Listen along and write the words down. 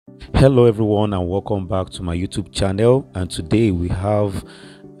Hello everyone and welcome back to my YouTube channel, and today we have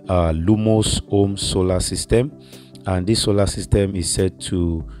Lumos Home solar system, and this solar system is said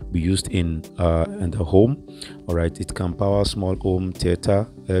to be used in the home. All right, it can power small home theater,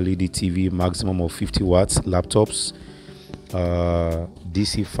 LED TV, maximum of 50 watts, laptops,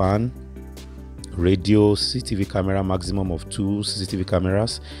 DC fan, radio, CCTV camera, maximum of 2 CCTV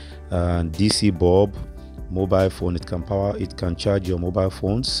cameras, and DC bulb, mobile phone. It can charge your mobile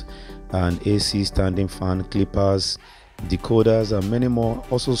phones, and AC, standing fan, clippers, decoders, and many more.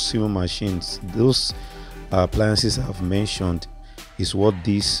 Also sewing machines. Those appliances I've mentioned is what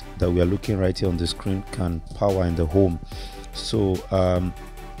this that we are looking right here on the screen can power in the home. So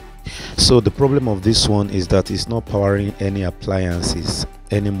the problem of this one is that it's not powering any appliances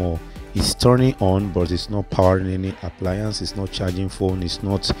anymore. It's turning on, but it's not powering any appliance. It's not charging phone. It's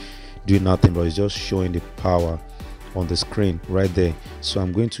not doing nothing, but it's just showing the power on the screen right there. So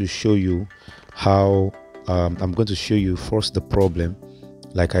I'm going to show you how I'm going to show you first the problem.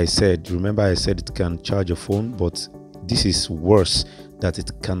 Like I said, remember I said it can charge a phone, but this is worse, that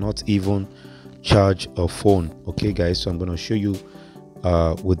it cannot even charge a phone. Okay guys, so I'm going to show you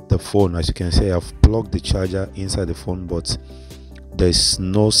with the phone. As you can see, I've plugged the charger inside the phone, but there's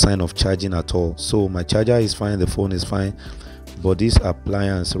no sign of charging at all. So my charger is fine, the phone is fine, but this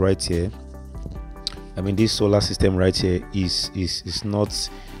appliance right here, this solar system right here is not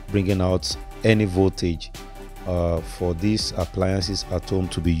bringing out any voltage for these appliances at home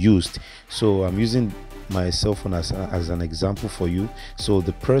to be used. So I'm using my cell phone as an example for you. So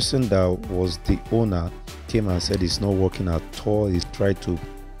the person that was the owner came and said it's not working at all. He's tried to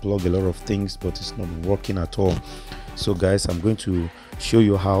plug a lot of things, but it's not working at all. So guys, I'm going to show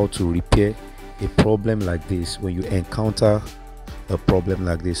you how to repair a problem like this when you encounter a problem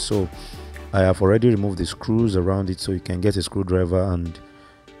like this. So I have already removed the screws around it, so you can get a screwdriver and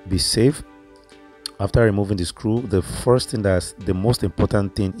be safe. After removing the screw, the first thing, that's the most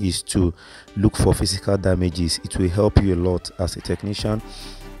important thing, is to look for physical damages. It will help you a lot as a technician,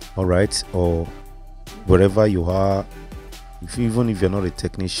 all right, or wherever you are. Even if you're not a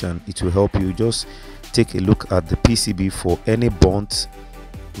technician, it will help you. Just take a look at the PCB for any burnt,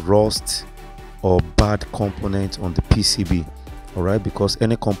 rust, or bad component on the PCB. All right, because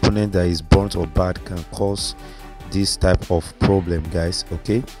any component that is burnt or bad can cause this type of problem, guys.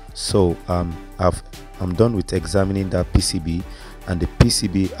 Okay, so I'm done with examining that PCB, and the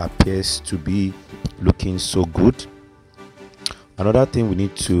PCB appears to be looking so good. Another thing we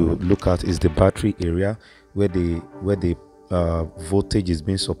need to look at is the battery area, where the voltage is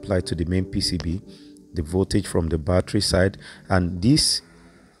being supplied to the main PCB, the voltage from the battery side, and this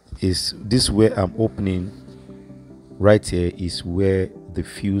where I'm opening right here is where the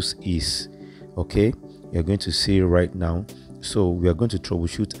fuse is. Okay, you're going to see right now. So we are going to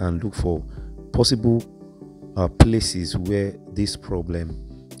troubleshoot and look for possible places where this problem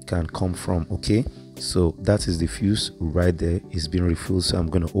can come from. Okay, so that is the fuse right there. It's been refilled, so I'm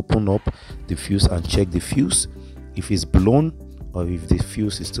going to open up the fuse and check the fuse if it's blown or if the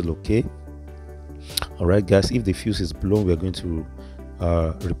fuse is still okay. All right guys, if the fuse is blown, we're going to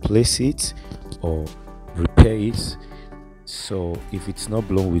replace it or repair it. So if it's not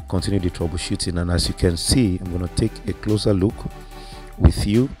blown, we continue the troubleshooting, and as you can see, I'm going to take a closer look with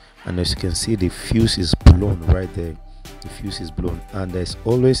you, and as you can see, the fuse is blown right there. The fuse is blown, and there's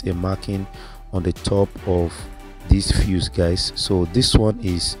always a marking on the top of this fuse, guys. So this one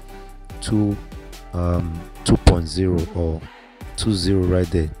is 2.0 or 20 right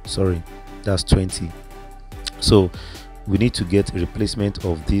there. Sorry, that's 20. So we need to get a replacement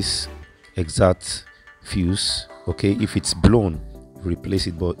of this exact fuse. Okay, if it's blown, replace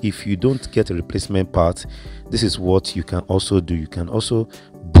it. But if you don't get a replacement part, this is what you can also do. You can also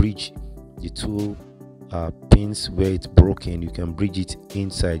bridge the two pins where it's broken. You can bridge it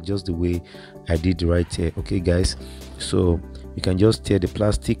inside, just the way I did right here. Okay guys, so you can just tear the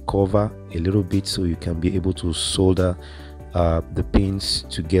plastic cover a little bit so you can be able to solder the pins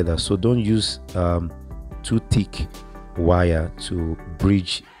together. So don't use too thick wire to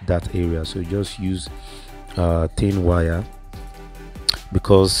bridge that area, so just use thin wire,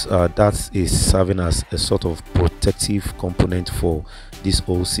 because that is serving as a sort of protective component for this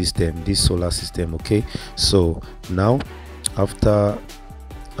whole system, this solar system. Okay, so now after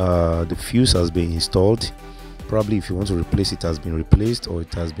the fuse has been installed, probably if you want to replace it, has been replaced or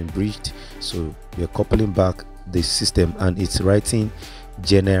it has been bridged, so we are coupling back the system, and it's writing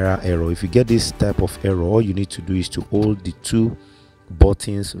general error. If you get this type of error, all you need to do is to hold the two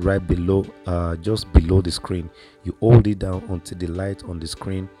buttons right below, just below the screen. You hold it down until the light on the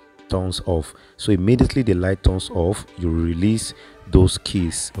screen turns off. So immediately the light turns off, you release those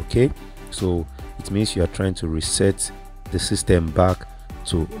keys. Okay, so it means you are trying to reset the system back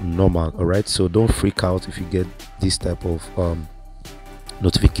to normal. All right, so don't freak out if you get this type of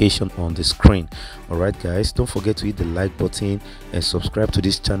notification on the screen. All right guys, don't forget to hit the like button and subscribe to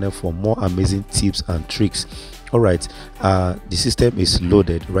this channel for more amazing tips and tricks. All right, the system is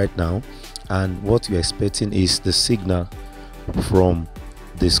loaded right now, and what you're expecting is the signal from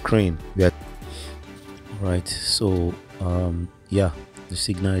the screen. Right, so yeah, the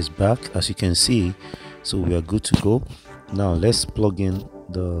signal is back, as you can see. So we are good to go. Now let's plug in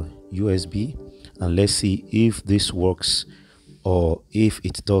the USB and let's see if this works or if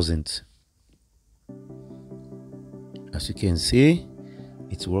it doesn't. As you can see,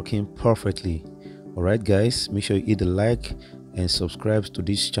 it's working perfectly. All right guys, make sure you hit the like and subscribe to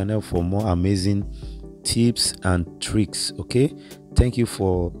this channel for more amazing tips and tricks. Okay, thank you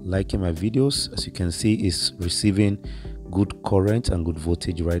for liking my videos. As you can see, it's receiving good current and good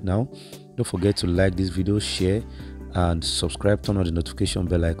voltage right now. Don't forget to like this video, share and subscribe, turn on the notification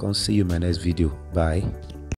bell icon. See you in my next video. Bye.